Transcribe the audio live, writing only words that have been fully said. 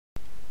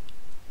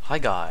Hi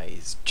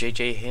guys,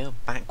 JJ here,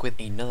 back with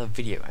another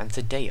video, and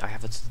today I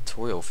have a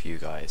tutorial for you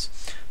guys.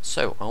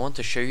 So, I want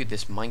to show you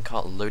this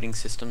minecart loading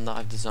system that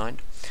I've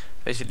designed.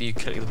 Basically, you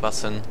click the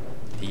button,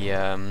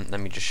 let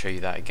me just show you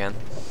that again.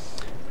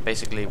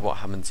 Basically, what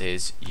happens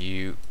is,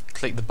 you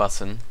click the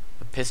button,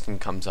 the piston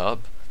comes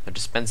up, the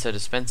dispenser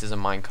dispenses a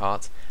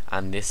minecart,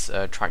 and this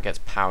track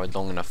gets powered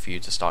long enough for you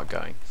to start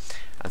going.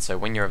 And so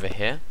when you're over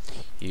here,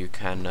 you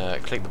can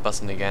click the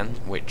button again,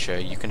 which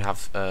you can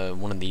have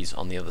one of these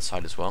on the other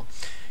side as well.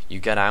 You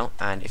get out,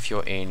 and if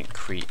you're in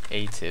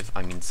creative,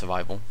 I mean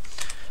survival,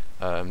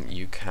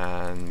 you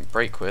can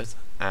break with,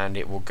 and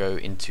it will go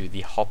into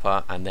the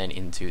hopper and then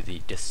into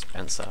the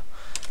dispenser.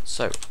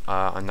 So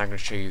I'm now going to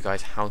show you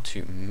guys how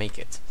to make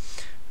it.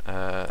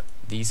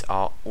 These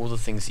are all the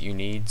things that you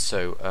need.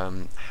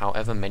 So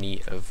however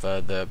many of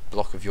the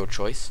block of your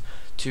choice,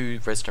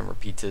 2 redstone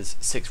repeaters,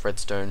 6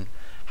 redstone,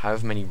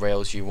 however many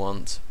rails you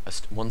want,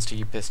 1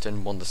 sticky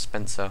piston, 1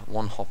 dispenser,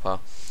 1 hopper,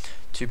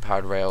 2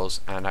 powered rails,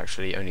 and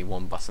actually only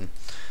 1 button.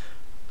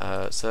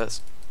 So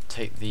let's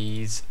take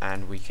these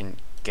and we can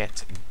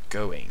get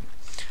going.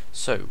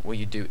 So what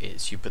you do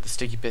is you put the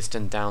sticky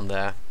piston down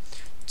there,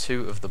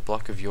 2 of the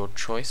block of your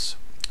choice,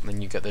 and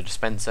then you get the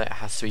dispenser. It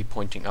has to be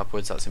pointing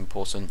upwards, that's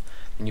important.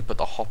 Then you put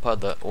the hopper,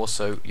 that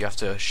also you have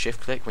to shift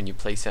click when you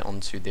place it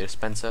onto the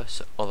dispenser,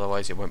 so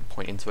otherwise it won't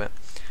point into it.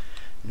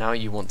 Now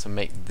you want to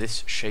make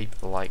this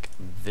shape like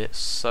this,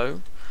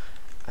 so,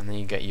 and then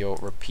you get your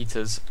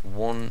repeaters.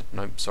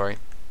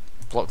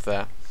 Block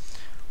there.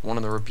 1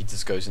 of the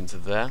repeaters goes into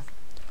there,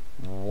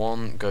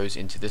 1 goes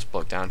into this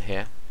block down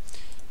here.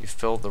 You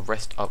fill the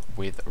rest up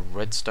with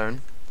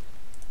redstone,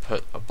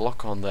 put a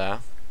block on there,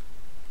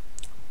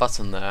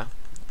 button there,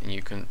 and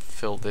you can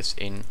fill this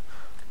in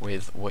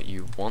with what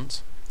you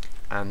want,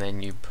 and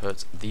then you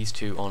put these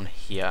 2 on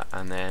here,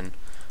 and then,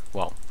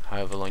 well,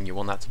 however long you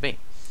want that to be.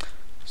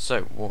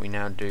 So what we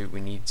now do, we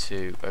need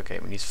to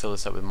fill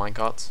this up with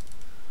minecarts,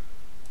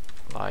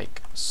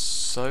 like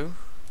so.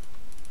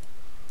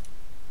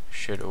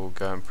 Should all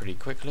go in pretty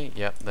quickly.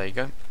 Yep, there you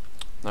go.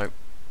 Nope,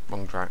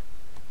 wrong track.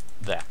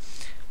 There.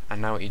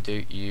 And now what you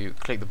do, you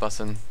click the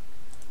button,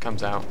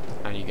 comes out,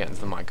 and you get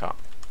into the minecart.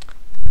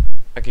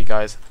 Okay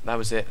guys, that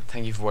was it.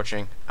 Thank you for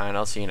watching, and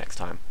I'll see you next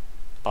time.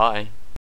 Bye.